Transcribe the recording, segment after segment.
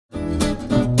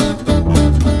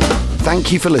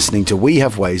Thank you for listening to We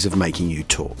Have Ways of Making You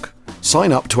Talk.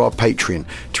 Sign up to our Patreon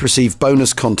to receive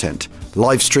bonus content,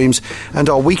 live streams, and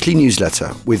our weekly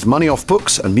newsletter with money off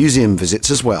books and museum visits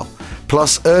as well,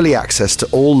 plus early access to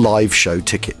all live show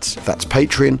tickets. That's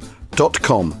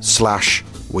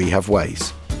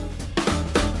patreon.com/wehaveways.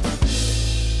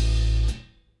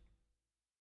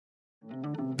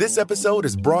 This episode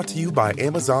is brought to you by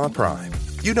Amazon Prime.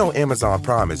 You know Amazon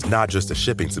Prime is not just a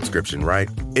shipping subscription, right?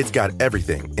 It's got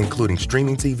everything, including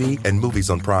streaming TV and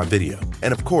movies on Prime Video.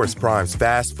 And of course, Prime's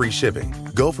fast, free shipping.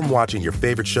 Go from watching your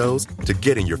favorite shows to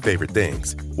getting your favorite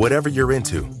things. Whatever you're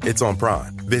into, it's on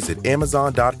Prime. Visit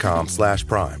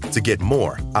amazon.com/prime to get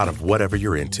more out of whatever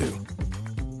you're into.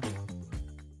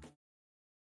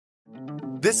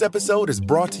 This episode is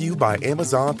brought to you by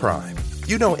Amazon Prime.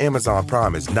 You know Amazon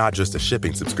Prime is not just a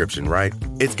shipping subscription, right?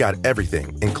 It's got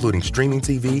everything, including streaming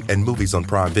TV and movies on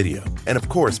Prime Video. And of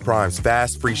course, Prime's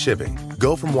fast, free shipping.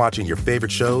 Go from watching your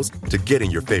favorite shows to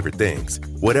getting your favorite things.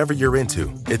 Whatever you're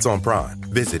into, it's on Prime.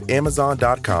 Visit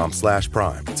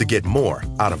amazon.com/prime to get more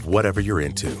out of whatever you're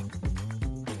into.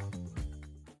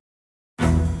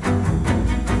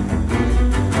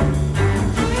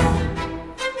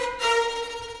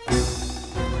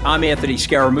 I'm Anthony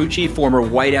Scaramucci, former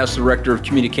White House Director of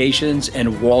Communications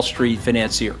and Wall Street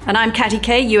financier. And I'm Katty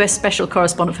Kay, US Special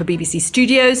Correspondent for BBC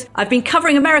Studios. I've been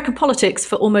covering American politics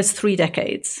for almost 3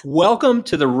 decades. Welcome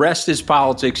to The Rest is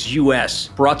Politics US,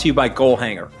 brought to you by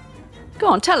Goalhanger. Go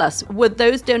on, tell us, were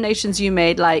those donations you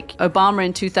made, like Obama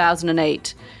in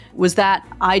 2008, was that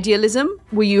idealism?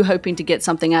 Were you hoping to get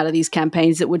something out of these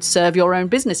campaigns that would serve your own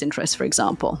business interests, for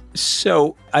example?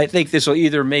 So I think this will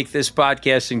either make this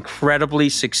podcast incredibly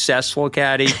successful,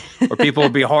 Katty, or people will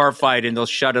be horrified and they'll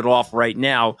shut it off right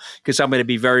now because I'm going to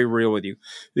be very real with you.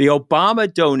 The Obama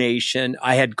donation,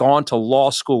 I had gone to law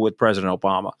school with President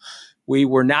Obama. We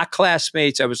were not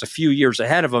classmates. I was a few years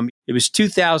ahead of him. It was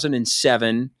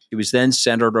 2007. He was then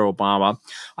Senator Obama.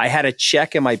 I had a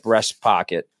check in my breast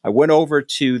pocket. I went over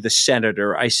to the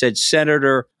senator. I said,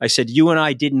 Senator, you and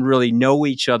I didn't really know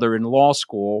each other in law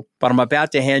school, but I'm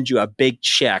about to hand you a big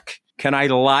check. Can I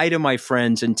lie to my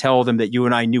friends and tell them that you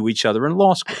and I knew each other in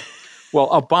law school? Well,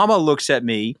 Obama looks at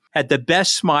me, had the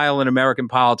best smile in American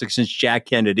politics since Jack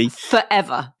Kennedy.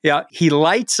 Forever. Yeah. He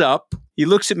lights up. He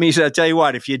looks at me and says, I'll tell you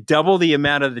what, if you double the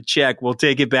amount of the check, we'll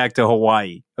take it back to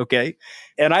Hawaii. Okay.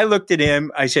 And I looked at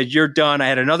him. I said, you're done. I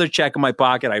had another check in my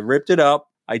pocket. I ripped it up.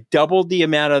 I doubled the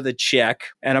amount of the check.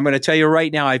 And I'm going to tell you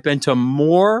right now, I've been to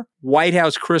more White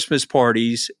House Christmas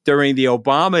parties during the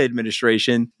Obama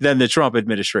administration than the Trump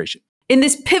administration. In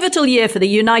this pivotal year for the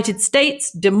United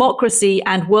States, democracy,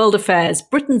 and world affairs,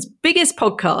 Britain's biggest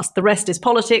podcast, The Rest is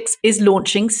Politics, is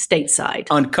launching stateside.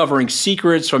 Uncovering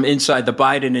secrets from inside the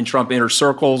Biden and Trump inner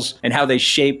circles and how they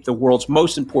shape the world's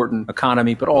most important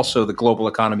economy, but also the global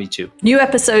economy too. New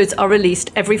episodes are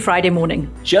released every Friday morning.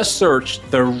 Just search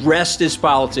The Rest is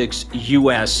Politics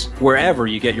US wherever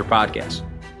you get your podcasts.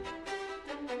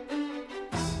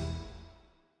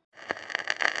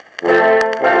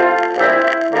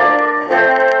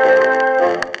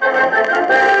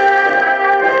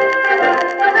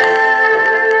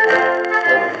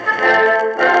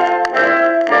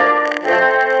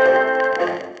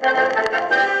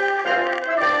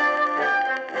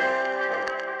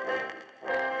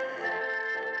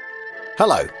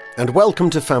 Hello, and welcome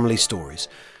to Family Stories.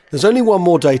 There's only one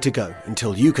more day to go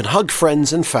until you can hug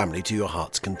friends and family to your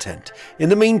heart's content. In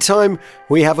the meantime,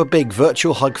 we have a big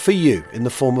virtual hug for you in the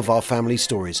form of our Family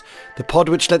Stories, the pod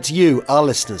which lets you, our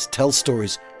listeners, tell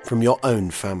stories from your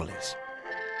own families.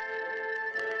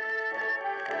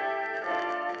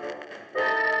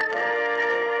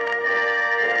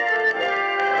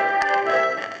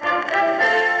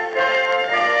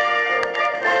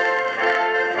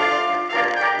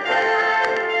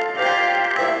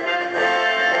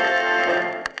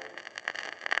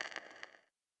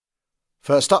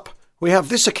 First up, we have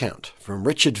this account from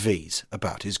Richard Wies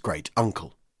about his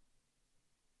great-uncle.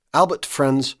 Albert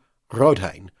Frans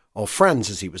Roodheen, or Frans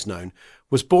as he was known,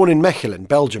 was born in Mechelen,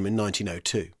 Belgium in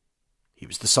 1902. He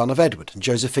was the son of Edward and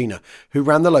Josephina, who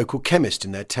ran the local chemist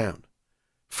in their town.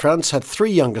 Frans had 3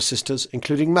 younger sisters,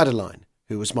 including Madeleine,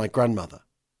 who was my grandmother.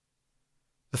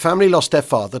 The family lost their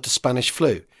father to Spanish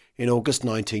flu in August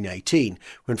 1918,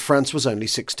 when Frans was only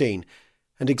 16,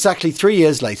 and exactly 3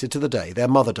 years later to the day their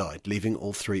mother died, leaving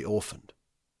all 3 orphaned.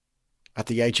 At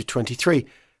the age of 23,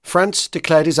 Frans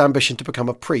declared his ambition to become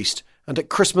a priest, and at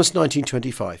Christmas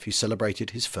 1925 he celebrated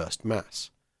his first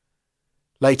Mass.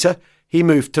 Later, he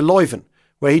moved to Leuven,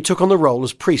 where he took on the role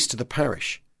as priest to the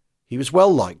parish. He was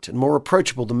well liked and more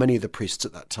approachable than many of the priests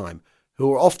at that time, who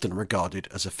were often regarded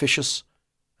as officious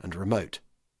and remote.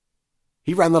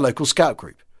 He ran the local scout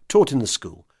group, taught in the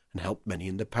school, and helped many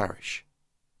in the parish.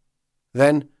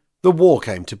 Then the war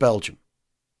came to Belgium.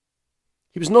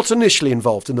 He was not initially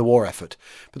involved in the war effort,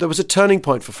 but there was a turning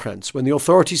point for France when the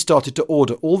authorities started to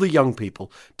order all the young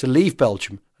people to leave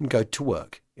Belgium and go to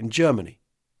work in Germany.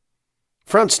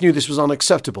 France knew this was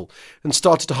unacceptable and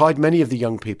started to hide many of the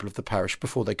young people of the parish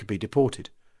before they could be deported.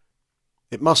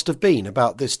 It must have been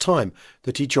about this time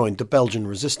that he joined the Belgian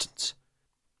resistance.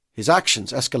 His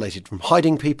actions escalated from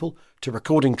hiding people to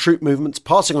recording troop movements,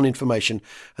 passing on information,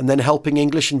 and then helping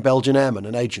English and Belgian airmen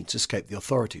and agents escape the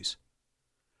authorities.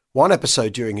 One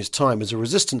episode during his time as a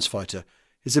resistance fighter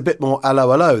is a bit more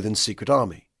allo than Secret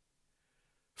Army.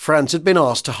 Franz had been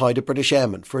asked to hide a British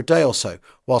airman for a day or so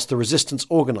whilst the resistance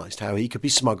organised how he could be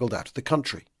smuggled out of the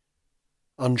country.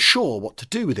 Unsure what to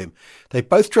do with him, they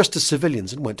both dressed as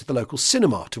civilians and went to the local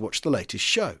cinema to watch the latest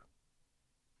show.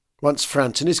 Once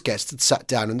Franz and his guests had sat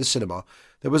down in the cinema,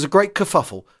 there was a great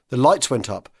kerfuffle, the lights went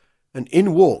up, and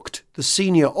in walked the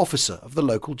senior officer of the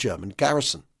local German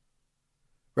garrison.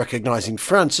 Recognising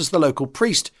Franz as the local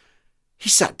priest, he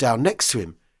sat down next to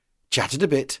him, chatted a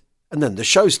bit, and then the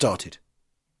show started.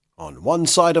 On one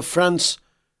side of Franz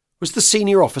was the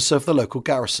senior officer of the local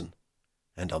garrison,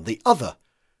 and on the other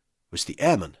was the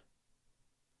airman.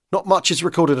 Not much is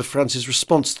recorded of Franz's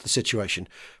response to the situation,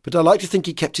 but I like to think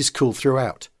he kept his cool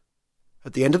throughout.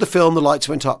 At the end of the film, the lights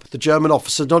went up, the German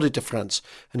officer nodded to Franz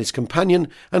and his companion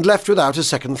and left without a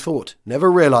second thought,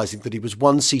 never realising that he was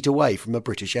one seat away from a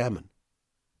British airman.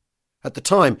 At the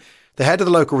time, the head of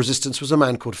the local resistance was a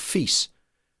man called Fies.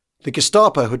 The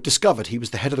Gestapo had discovered he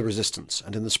was the head of the resistance,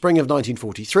 and in the spring of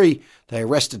 1943 they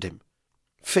arrested him.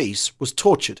 Fies was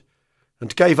tortured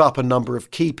and gave up a number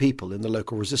of key people in the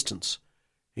local resistance,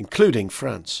 including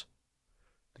Franz.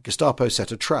 The Gestapo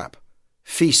set a trap.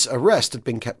 Fies' arrest had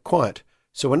been kept quiet,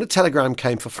 so when a telegram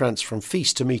came for Franz from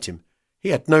Fies to meet him, he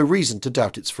had no reason to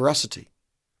doubt its veracity.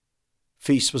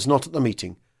 Fies was not at the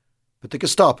meeting, but the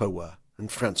Gestapo were,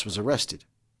 and Franz was arrested.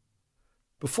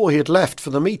 Before he had left for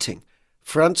the meeting,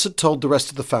 Franz had told the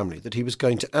rest of the family that he was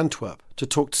going to Antwerp to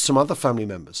talk to some other family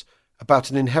members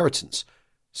about an inheritance,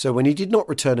 so when he did not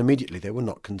return immediately they were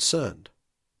not concerned.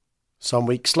 Some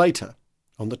weeks later,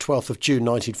 on the 12th of June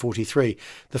 1943,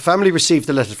 the family received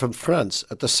a letter from Franz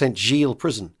at the St. Gilles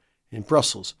prison in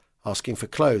Brussels asking for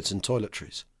clothes and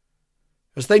toiletries.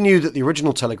 As they knew that the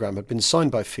original telegram had been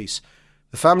signed by Fies,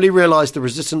 the family realised the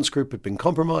resistance group had been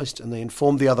compromised and they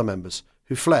informed the other members,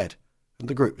 who fled, and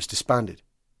the group was disbanded.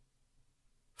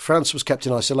 Franz was kept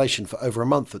in isolation for over a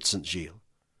month at St. Gilles.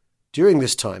 During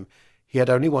this time, he had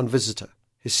only one visitor,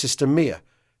 his sister Mia,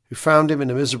 who found him in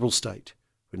a miserable state,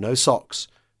 with no socks,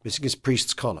 missing his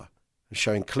priest's collar, and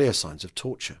showing clear signs of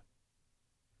torture.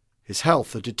 His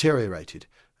health had deteriorated,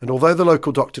 and although the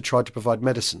local doctor tried to provide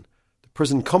medicine, the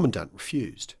prison commandant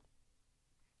refused.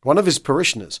 One of his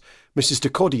parishioners, Mrs. de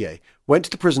Cordier, went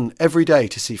to the prison every day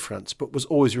to see Franz, but was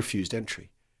always refused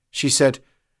entry. She said,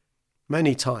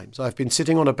 "Many times I have been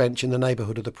sitting on a bench in the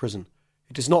neighbourhood of the prison.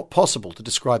 It is not possible to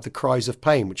describe the cries of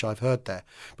pain which I have heard there,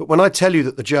 but when I tell you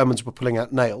that the Germans were pulling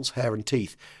out nails, hair and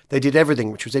teeth, they did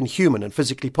everything which was inhuman and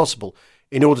physically possible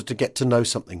in order to get to know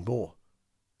something more.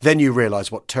 Then you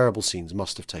realise what terrible scenes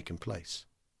must have taken place."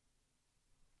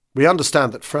 We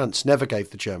understand that Franz never gave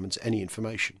the Germans any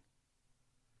information.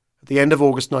 At the end of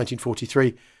August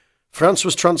 1943, Franz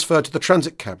was transferred to the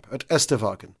transit camp at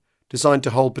Esterwagen, designed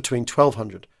to hold between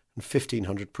 1,200 and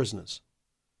 1,500 prisoners.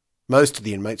 Most of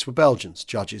the inmates were Belgians,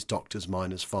 judges, doctors,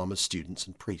 miners, farmers, students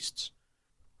and priests.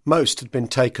 Most had been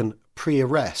taken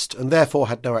pre-arrest and therefore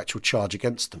had no actual charge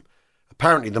against them.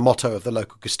 Apparently the motto of the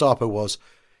local Gestapo was,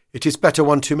 "It is better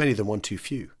one too many than one too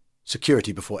few.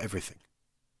 Security before everything."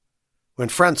 When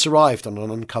Franz arrived on an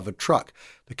uncovered truck,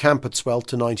 the camp had swelled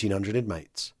to 1,900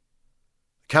 inmates.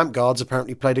 The camp guards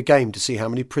apparently played a game to see how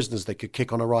many prisoners they could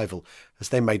kick on arrival as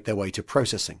they made their way to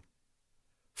processing.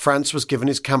 Franz was given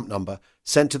his camp number,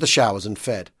 sent to the showers and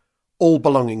fed. All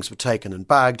belongings were taken and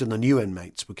bagged, and the new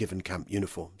inmates were given camp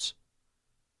uniforms.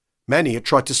 Many had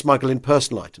tried to smuggle in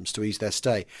personal items to ease their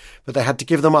stay, but they had to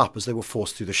give them up as they were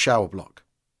forced through the shower block.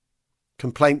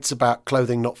 Complaints about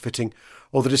clothing not fitting,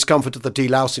 or the discomfort of the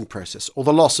delousing process, or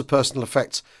the loss of personal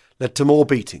effects led to more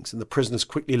beatings, and the prisoners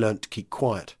quickly learnt to keep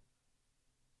quiet.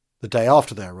 The day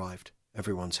after they arrived,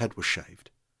 everyone's head was shaved.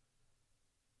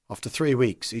 After 3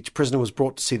 weeks, each prisoner was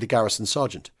brought to see the garrison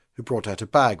sergeant, who brought out a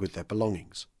bag with their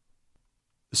belongings.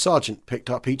 The sergeant picked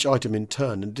up each item in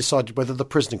turn and decided whether the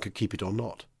prisoner could keep it or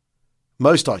not.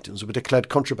 Most items were declared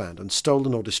contraband and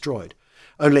stolen or destroyed.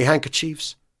 Only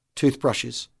handkerchiefs,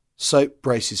 toothbrushes, soap,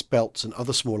 braces, belts and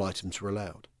other small items were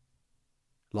allowed.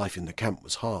 Life in the camp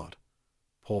was hard.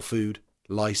 Poor food,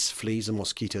 Lice, fleas and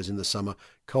mosquitoes in the summer,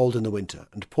 cold in the winter,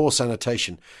 and poor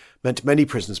sanitation meant many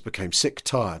prisoners became sick,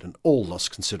 tired, and all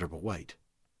lost considerable weight.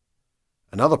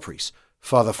 Another priest,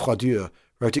 Father Froideur,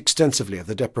 wrote extensively of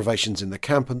the deprivations in the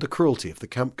camp and the cruelty of the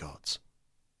camp guards.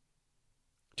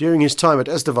 During his time at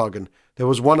Estewagen, there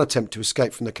was one attempt to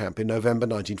escape from the camp in November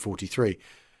 1943,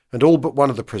 and all but one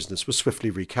of the prisoners was swiftly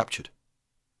recaptured.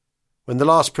 When the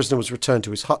last prisoner was returned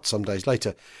to his hut some days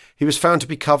later, he was found to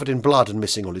be covered in blood and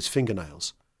missing all his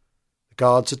fingernails. The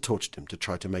guards had tortured him to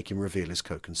try to make him reveal his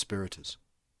co-conspirators.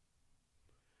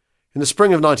 In the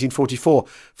spring of 1944,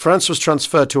 Franz was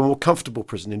transferred to a more comfortable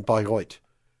prison in Bayreuth.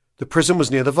 The prison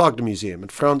was near the Wagner Museum,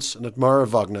 and Franz, an admirer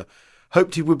of Wagner,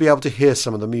 hoped he would be able to hear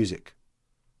some of the music.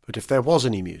 But if there was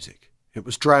any music, it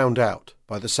was drowned out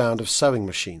by the sound of sewing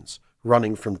machines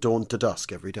running from dawn to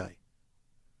dusk every day.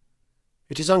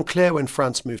 It is unclear when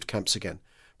France moved camps again,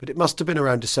 but it must have been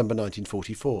around December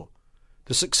 1944.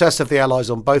 The success of the Allies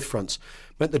on both fronts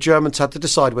meant the Germans had to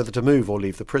decide whether to move or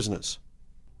leave the prisoners.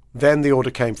 Then the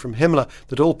order came from Himmler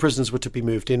that all prisoners were to be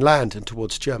moved inland and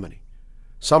towards Germany.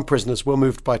 Some prisoners were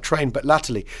moved by train, but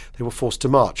latterly they were forced to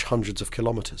march hundreds of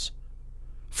kilometres.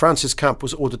 Franz's camp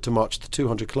was ordered to march the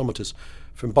 200 kilometres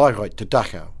from Bayreuth to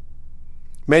Dachau.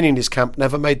 Many in his camp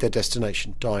never made their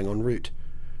destination, dying en route.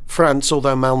 Franz,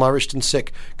 although malnourished and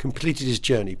sick, completed his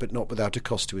journey, but not without a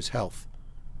cost to his health.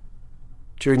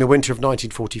 During the winter of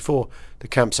 1944, the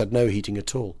camps had no heating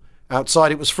at all.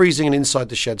 Outside it was freezing, and inside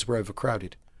the sheds were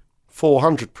overcrowded.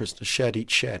 400 prisoners shared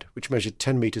each shed, which measured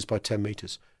 10 metres by 10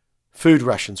 metres. Food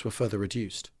rations were further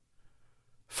reduced.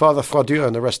 Father Froideur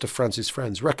and the rest of Franz's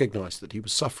friends recognised that he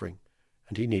was suffering,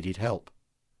 and he needed help.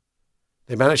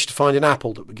 They managed to find an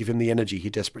apple that would give him the energy he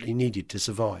desperately needed to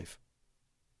survive.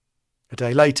 A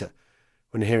day later,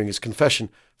 when hearing his confession,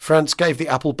 Franz gave the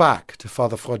apple back to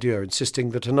Father Froideur, insisting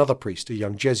that another priest, a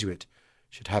young Jesuit,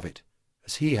 should have it,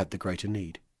 as he had the greater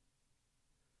need.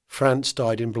 Franz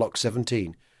died in Block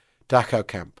 17, Dachau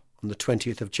camp, on the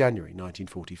 20th of January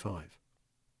 1945.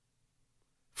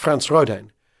 Franz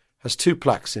Rodin has 2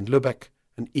 plaques in Lübeck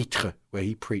and Ytre where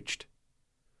he preached.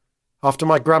 After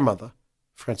my grandmother,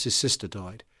 Franz's sister,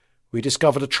 died, we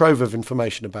discovered a trove of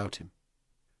information about him.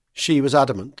 She was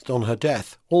adamant that on her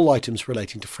death all items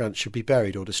relating to Franz should be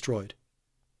buried or destroyed.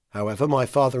 However, my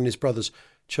father and his brothers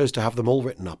chose to have them all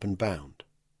written up and bound.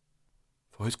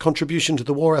 For his contribution to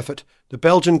the war effort, the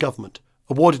Belgian government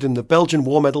awarded him the Belgian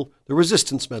War Medal, the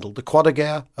Resistance Medal, the Croix de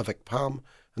Guerre avec Palme,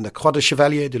 and the Croix de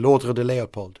Chevalier de l'Ordre de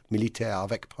Léopold, militaire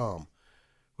avec Palme,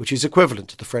 which is equivalent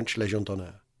to the French Légion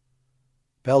d'honneur.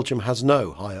 Belgium has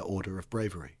no higher order of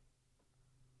bravery.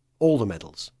 All the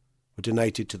medals were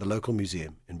donated to the local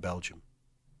museum in Belgium.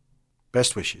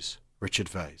 Best wishes, Richard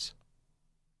Vase.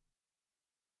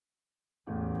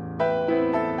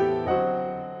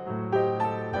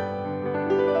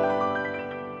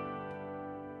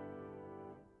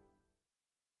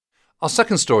 Our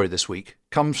second story this week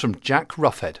comes from Jack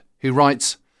Roughhead, who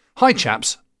writes, "Hi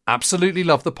chaps, absolutely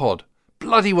love the pod.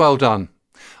 Bloody well done.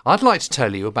 I'd like to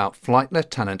tell you about Flight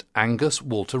Lieutenant Angus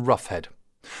Walter Roughhead.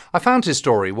 I found his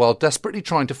story while desperately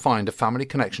trying to find a family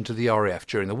connection to the RAF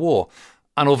during the war,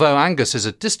 and although Angus is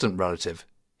a distant relative,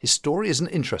 his story is an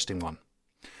interesting one.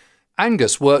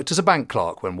 Angus worked as a bank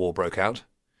clerk when war broke out.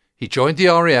 He joined the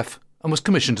RAF and was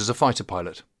commissioned as a fighter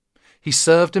pilot. He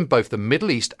served in both the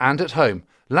Middle East and at home,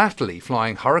 latterly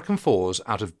flying Hurricane 4s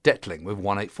out of Detling with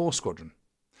 184 Squadron.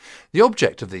 The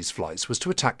object of these flights was to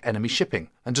attack enemy shipping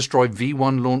and destroy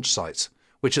V-1 launch sites,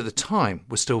 which at the time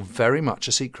was still very much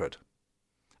a secret.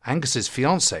 Angus's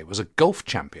fiancée was a golf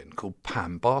champion called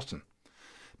Pam Barton.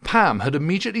 Pam had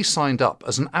immediately signed up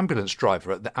as an ambulance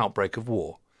driver at the outbreak of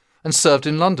war and served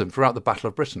in London throughout the Battle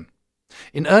of Britain.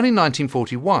 In early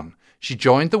 1941, she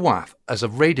joined the WAF as a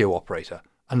radio operator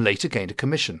and later gained a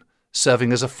commission,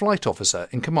 serving as a flight officer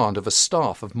in command of a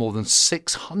staff of more than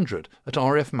 600 at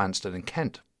RAF Manston in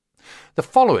Kent. The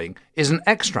following is an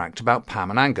extract about Pam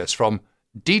and Angus from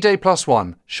D-Day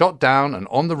 +1, Shot Down and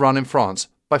On the Run in France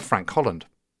by Frank Holland.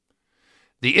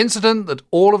 The incident that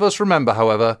all of us remember,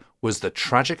 however, was the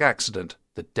tragic accident,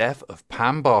 the death of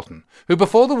Pam Barton, who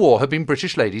before the war had been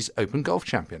British Ladies Open Golf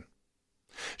Champion.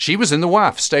 She was in the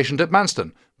WAF stationed at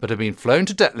Manston, but had been flown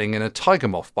to Detling in a Tiger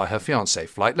Moth by her fiancé,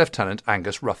 Flight Lieutenant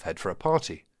Angus Roughhead, for a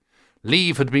party.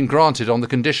 Leave had been granted on the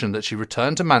condition that she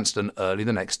returned to Manston early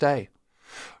the next day.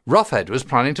 Roughhead was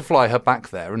planning to fly her back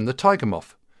there in the Tiger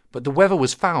Moth, but the weather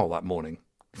was foul that morning.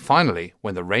 Finally,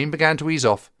 when the rain began to ease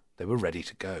off, they were ready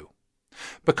to go.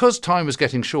 Because time was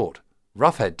getting short,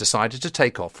 Roughhead decided to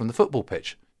take off from the football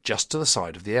pitch, just to the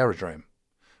side of the aerodrome.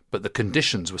 But the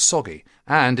conditions were soggy,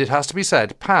 and, it has to be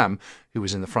said, Pam, who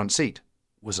was in the front seat,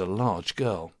 was a large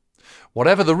girl.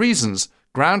 Whatever the reasons,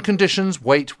 ground conditions,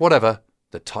 weight, whatever,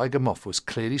 the Tiger Moth was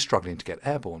clearly struggling to get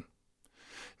airborne.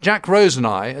 Jack Rose and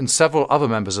I and several other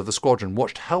members of the squadron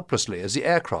watched helplessly as the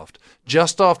aircraft,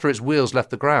 just after its wheels left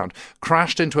the ground,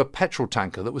 crashed into a petrol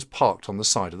tanker that was parked on the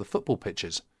side of the football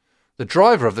pitches. The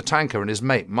driver of the tanker and his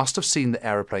mate must have seen the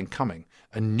aeroplane coming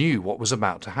and knew what was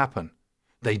about to happen.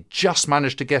 They just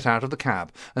managed to get out of the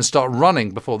cab and start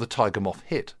running before the Tiger Moth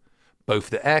hit.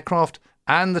 Both the aircraft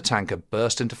and the tanker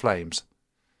burst into flames.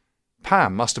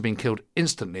 Pam must have been killed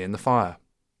instantly in the fire.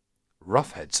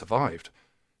 Roughhead survived.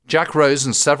 Jack Rose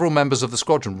and several members of the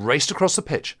squadron raced across the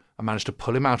pitch and managed to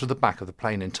pull him out of the back of the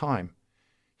plane in time.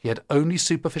 He had only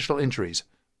superficial injuries,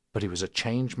 but he was a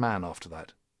changed man after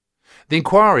that. The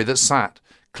inquiry that sat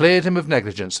cleared him of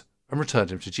negligence and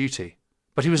returned him to duty,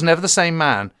 but he was never the same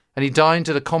man, and he died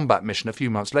in a combat mission a few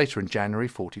months later in January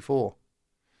 1944.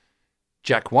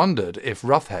 Jack wondered if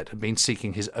Roughhead had been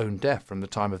seeking his own death from the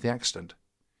time of the accident.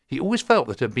 He always felt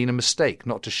that it had been a mistake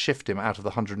not to shift him out of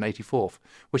the 184th,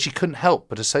 which he couldn't help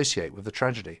but associate with the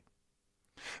tragedy.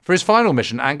 For his final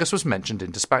mission, Angus was mentioned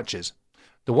in dispatches.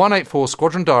 The 184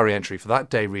 Squadron Diary entry for that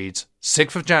day reads,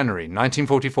 6th of January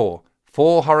 1944,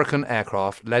 4 Hurricane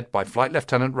aircraft led by Flight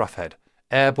Lieutenant Roughhead,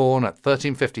 airborne at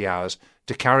 1350 hours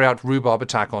to carry out rhubarb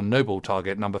attack on Noble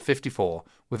target number 54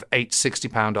 with 8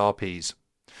 60-pound RPs.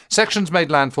 Sections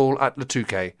made landfall at Le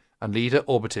Touquet, and leader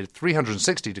orbited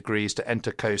 360 degrees to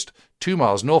enter coast 2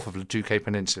 miles north of Le Touquet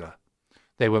Peninsula.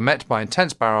 They were met by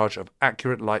intense barrage of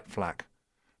accurate light flak.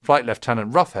 Flight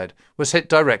Lieutenant Roughhead was hit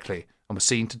directly and was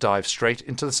seen to dive straight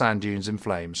into the sand dunes in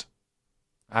flames.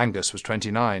 Angus was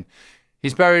 29.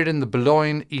 He's buried in the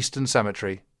Boulogne Eastern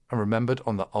Cemetery and remembered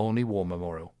on the Olney War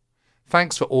Memorial.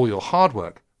 Thanks for all your hard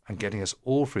work and getting us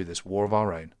all through this war of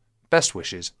our own. Best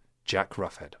wishes, Jack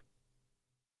Roughhead.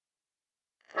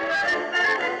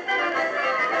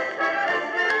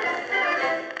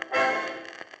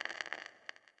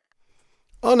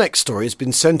 Our next story has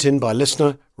been sent in by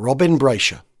listener Robin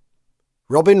Brasher.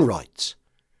 Robin writes,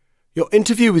 "Your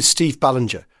interview with Steve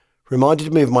Ballinger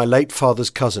reminded me of my late father's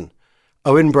cousin,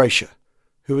 Owen Brasher,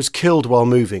 who was killed while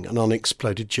moving an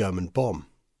unexploded German bomb.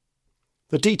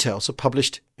 The details are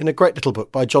published in a great little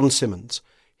book by John Simmons,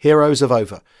 Heroes of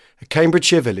Over, a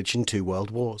Cambridgeshire village in 2 world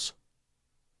wars.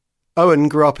 Owen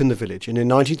grew up in the village, and in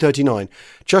 1939,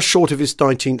 just short of his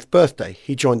 19th birthday,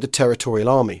 he joined the Territorial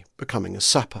Army, becoming a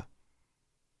sapper.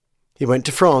 He went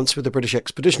to France with the British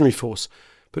Expeditionary Force,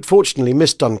 but fortunately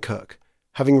missed Dunkirk,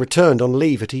 having returned on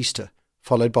leave at Easter,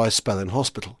 followed by a spell in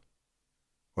hospital.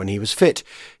 When he was fit,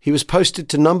 he was posted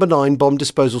to No. 9 Bomb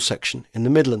Disposal Section in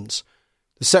the Midlands.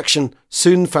 The section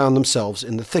soon found themselves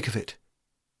in the thick of it.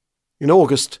 In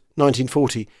August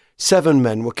 1940, 7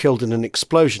 men were killed in an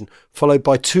explosion, followed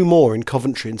by 2 more in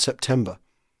Coventry in September,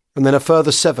 and then a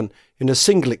further 7 in a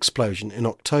single explosion in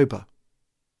October.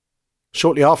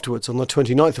 Shortly afterwards, on the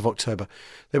 29th of October,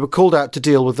 they were called out to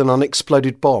deal with an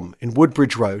unexploded bomb in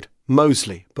Woodbridge Road,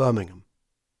 Moseley, Birmingham.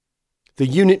 The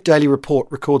Unit Daily Report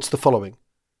records the following.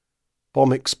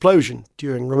 Bomb explosion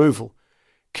during removal.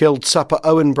 Killed Sapper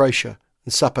Owen Brasher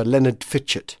and Sapper Leonard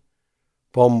Fitchett.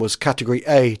 Bomb was Category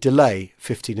A, delay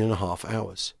 15.5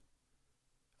 hours.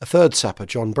 A third sapper,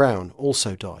 John Brown,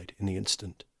 also died in the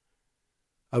incident.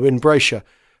 Owen Brasher,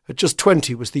 at just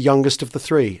 20, was the youngest of the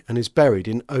 3 and is buried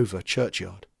in Over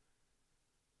churchyard.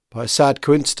 By a sad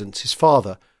coincidence, his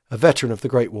father, a veteran of the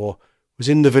Great War, was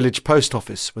in the village post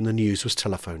office when the news was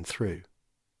telephoned through.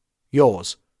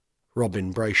 Yours,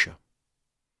 Robin Brasher.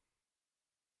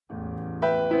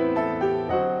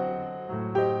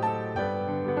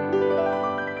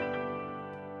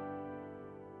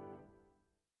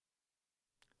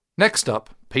 Next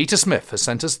up, Peter Smith has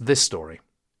sent us this story.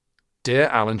 Dear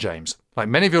Alan James, like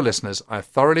many of your listeners, I have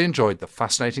thoroughly enjoyed the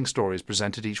fascinating stories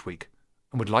presented each week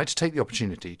and would like to take the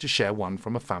opportunity to share one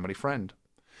from a family friend.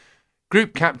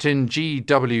 Group Captain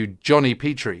G.W. Johnny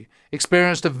Petrie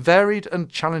experienced a varied and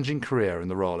challenging career in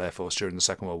the Royal Air Force during the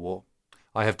Second World War.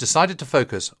 I have decided to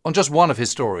focus on just one of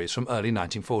his stories from early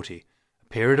 1940, a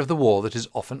period of the war that is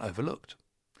often overlooked.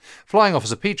 Flying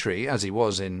Officer Petrie, as he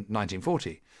was in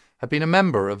 1940, had been a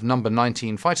member of No.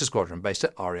 19 Fighter Squadron based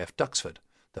at RAF Duxford,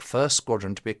 the first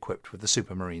squadron to be equipped with the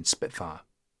Supermarine Spitfire.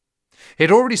 He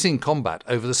had already seen combat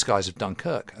over the skies of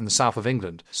Dunkirk and the south of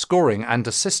England, scoring and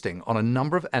assisting on a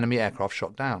number of enemy aircraft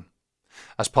shot down.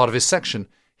 As part of his section,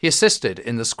 he assisted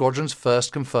in the squadron's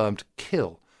first confirmed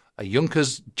kill, a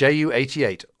Junkers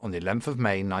Ju-88 on the 11th of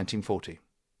May 1940.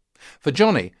 For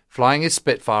Johnny, flying his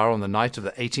Spitfire on the night of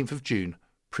the 18th of June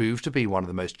proved to be one of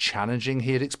the most challenging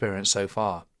he had experienced so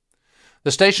far.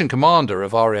 The station commander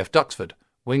of RAF Duxford,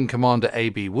 Wing Commander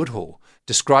A.B. Woodhall,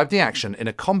 described the action in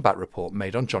a combat report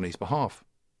made on Johnny's behalf.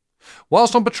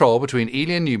 Whilst on patrol between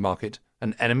Ely and Newmarket,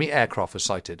 an enemy aircraft was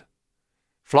sighted.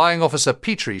 Flying Officer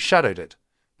Petrie shadowed it.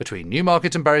 Between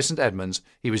Newmarket and Bury St Edmunds,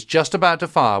 he was just about to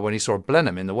fire when he saw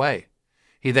Blenheim in the way.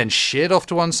 He then sheered off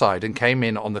to one side and came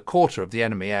in on the quarter of the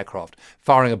enemy aircraft,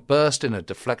 firing a burst in a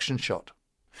deflection shot.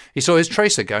 He saw his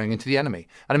tracer going into the enemy,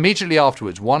 and immediately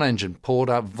afterwards one engine poured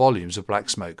out volumes of black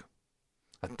smoke.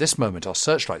 At this moment our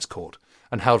searchlights caught,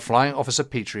 and held Flying Officer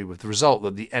Petrie, with the result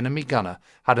that the enemy gunner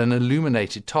had an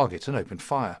illuminated target and opened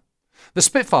fire. The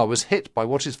Spitfire was hit by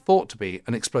what is thought to be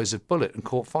an explosive bullet and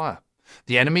caught fire.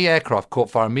 The enemy aircraft caught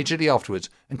fire immediately afterwards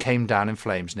and came down in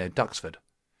flames near Duxford.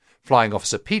 Flying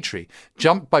Officer Petrie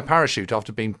jumped by parachute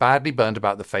after being badly burned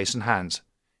about the face and hands.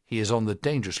 He is on the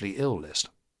dangerously ill list.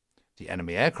 The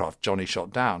enemy aircraft Johnny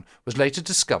shot down was later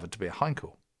discovered to be a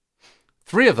Heinkel.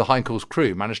 3 of the Heinkel's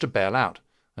crew managed to bail out,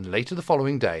 and later the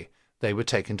following day they were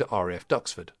taken to RAF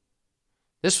Duxford.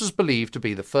 This was believed to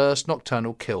be the first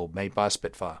nocturnal kill made by a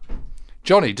Spitfire.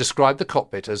 Johnny described the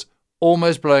cockpit as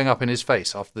almost blowing up in his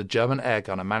face after the German air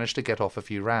gunner managed to get off a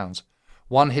few rounds,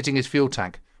 one hitting his fuel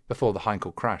tank before the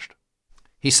Heinkel crashed.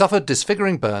 He suffered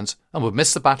disfiguring burns and would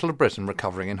miss the Battle of Britain,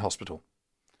 recovering in hospital.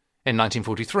 In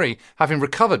 1943, having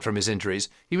recovered from his injuries,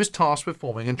 he was tasked with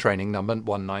forming and training No.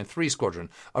 193 Squadron,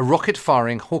 a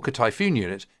rocket-firing Hawker Typhoon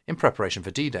unit in preparation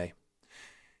for D-Day.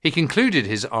 He concluded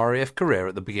his RAF career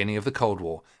at the beginning of the Cold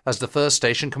War as the first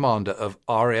station commander of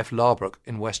RAF Larbruck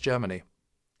in West Germany.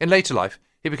 In later life,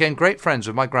 he became great friends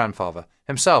with my grandfather,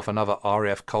 himself another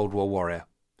RAF Cold War warrior.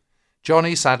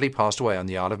 Johnny sadly passed away on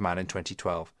the Isle of Man in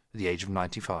 2012 at the age of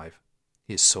 95.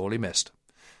 He is sorely missed.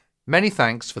 Many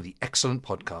thanks for the excellent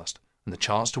podcast and the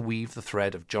chance to weave the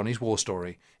thread of Johnny's war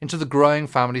story into the growing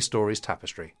family stories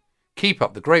tapestry. Keep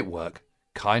up the great work.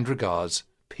 Kind regards,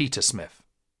 Peter Smith.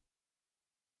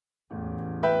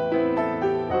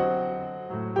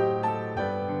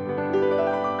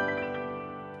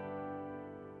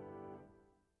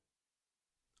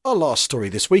 Our last story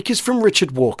this week is from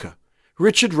Richard Walker.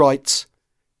 Richard writes,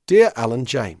 Dear Alan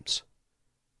James,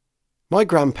 my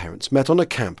grandparents met on a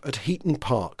camp at Heaton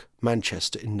Park,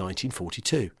 Manchester in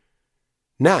 1942.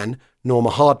 Nan,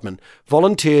 Norma Hardman,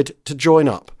 volunteered to join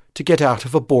up to get out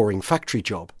of a boring factory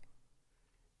job.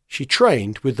 She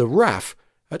trained with the RAF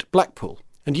at Blackpool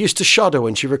and used to shudder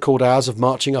when she recalled hours of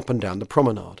marching up and down the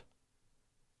promenade.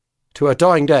 To her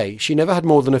dying day, she never had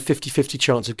more than a 50-50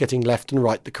 chance of getting left and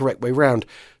right the correct way round,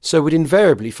 so would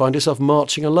invariably find herself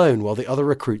marching alone while the other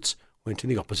recruits went in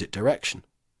the opposite direction.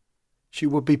 She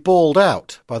would be bawled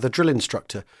out by the drill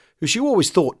instructor, who she always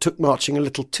thought took marching a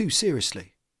little too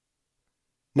seriously.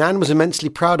 Nan was immensely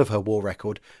proud of her war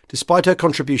record, despite her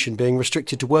contribution being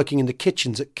restricted to working in the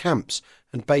kitchens at camps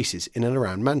and bases in and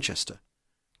around Manchester.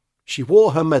 She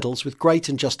wore her medals with great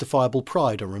and justifiable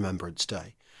pride on Remembrance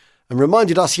Day, and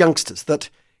reminded us youngsters that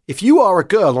if you are a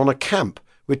girl on a camp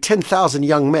with 10,000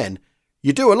 young men,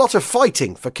 you do a lot of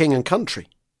fighting for king and country.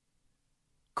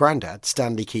 Grandad,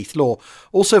 Stanley Keith Law,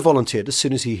 also volunteered as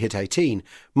soon as he hit 18,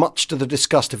 much to the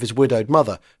disgust of his widowed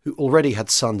mother, who already had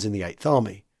sons in the 8th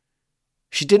Army.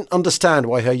 She didn't understand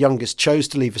why her youngest chose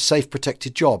to leave a safe,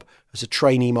 protected job as a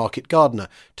trainee market gardener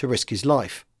to risk his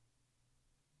life.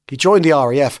 He joined the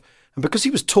RAF, and because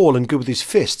he was tall and good with his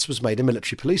fists, was made a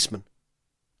military policeman.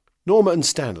 Norma and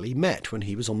Stanley met when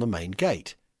he was on the main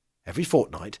gate. Every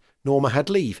fortnight, Norma had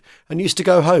leave and used to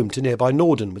go home to nearby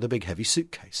Norden with a big heavy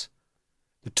suitcase.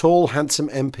 The tall, handsome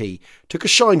MP took a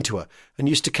shine to her and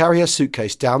used to carry her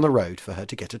suitcase down the road for her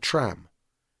to get a tram.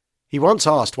 He once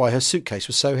asked why her suitcase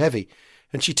was so heavy,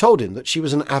 and she told him that she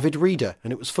was an avid reader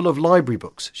and it was full of library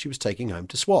books she was taking home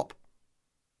to swap.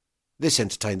 This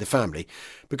entertained the family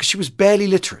because she was barely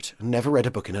literate and never read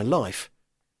a book in her life.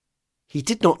 He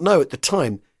did not know at the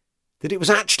time that it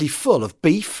was actually full of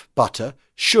beef, butter,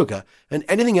 sugar, and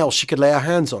anything else she could lay her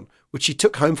hands on, which she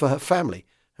took home for her family,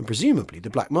 and presumably the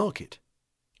black market.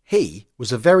 He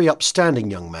was a very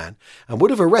upstanding young man, and would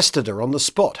have arrested her on the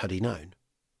spot had he known.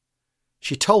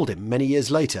 She told him many years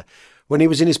later, when he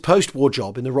was in his post-war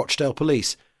job in the Rochdale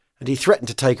Police, and he threatened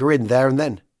to take her in there and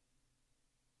then.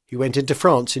 He went into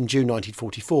France in June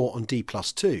 1944 on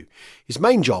D+2. His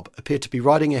main job appeared to be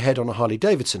riding ahead on a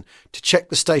Harley-Davidson to check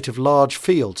the state of large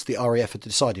fields the RAF had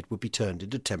decided would be turned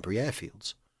into temporary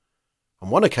airfields. On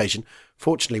one occasion,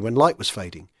 fortunately when light was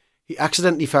fading, he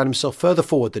accidentally found himself further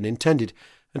forward than intended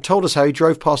and told us how he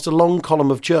drove past a long column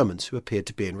of Germans who appeared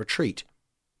to be in retreat.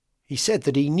 He said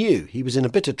that he knew he was in a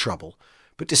bit of trouble,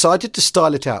 but decided to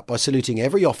style it out by saluting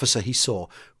every officer he saw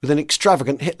with an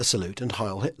extravagant Hitler salute and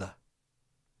Heil Hitler.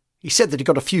 He said that he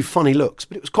got a few funny looks,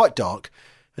 but it was quite dark,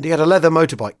 and he had a leather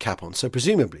motorbike cap on, so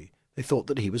presumably They thought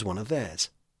that he was one of theirs.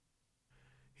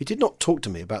 He did not talk to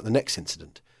me about the next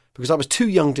incident, because I was too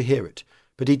young to hear it,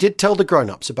 but he did tell the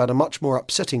grown-ups about a much more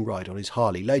upsetting ride on his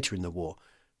Harley later in the war,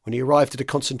 when he arrived at a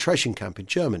concentration camp in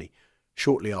Germany,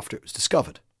 shortly after it was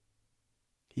discovered.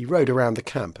 He rode around the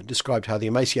camp and described how the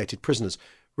emaciated prisoners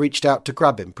reached out to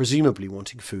grab him, presumably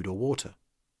wanting food or water.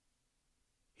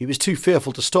 He was too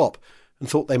fearful to stop and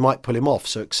thought they might pull him off,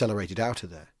 so accelerated out of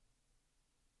there.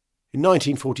 In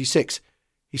 1946,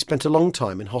 he spent a long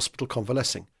time in hospital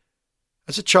convalescing.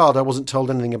 As a child, I wasn't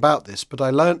told anything about this, but I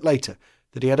learnt later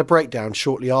that he had a breakdown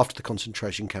shortly after the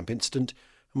concentration camp incident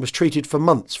and was treated for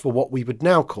months for what we would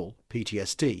now call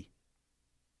PTSD.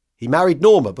 He married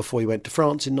Norma before he went to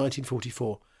France in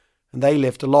 1944, and they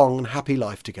lived a long and happy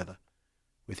life together,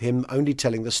 with him only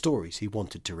telling the stories he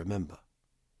wanted to remember.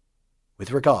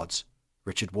 With regards,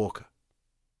 Richard Walker.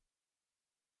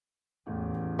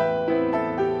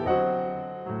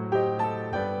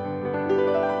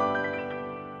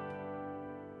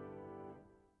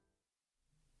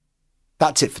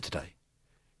 That's it for today.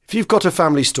 If you've got a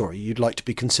family story you'd like to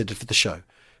be considered for the show,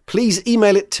 please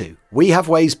email it to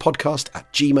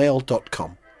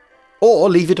wehavewayspodcast@gmail.com or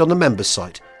leave it on the members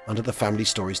site under the Family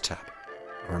Stories tab.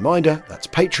 A reminder, that's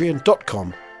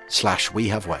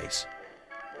patreon.com/wehaveways.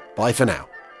 Bye for now,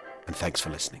 and thanks for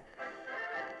listening.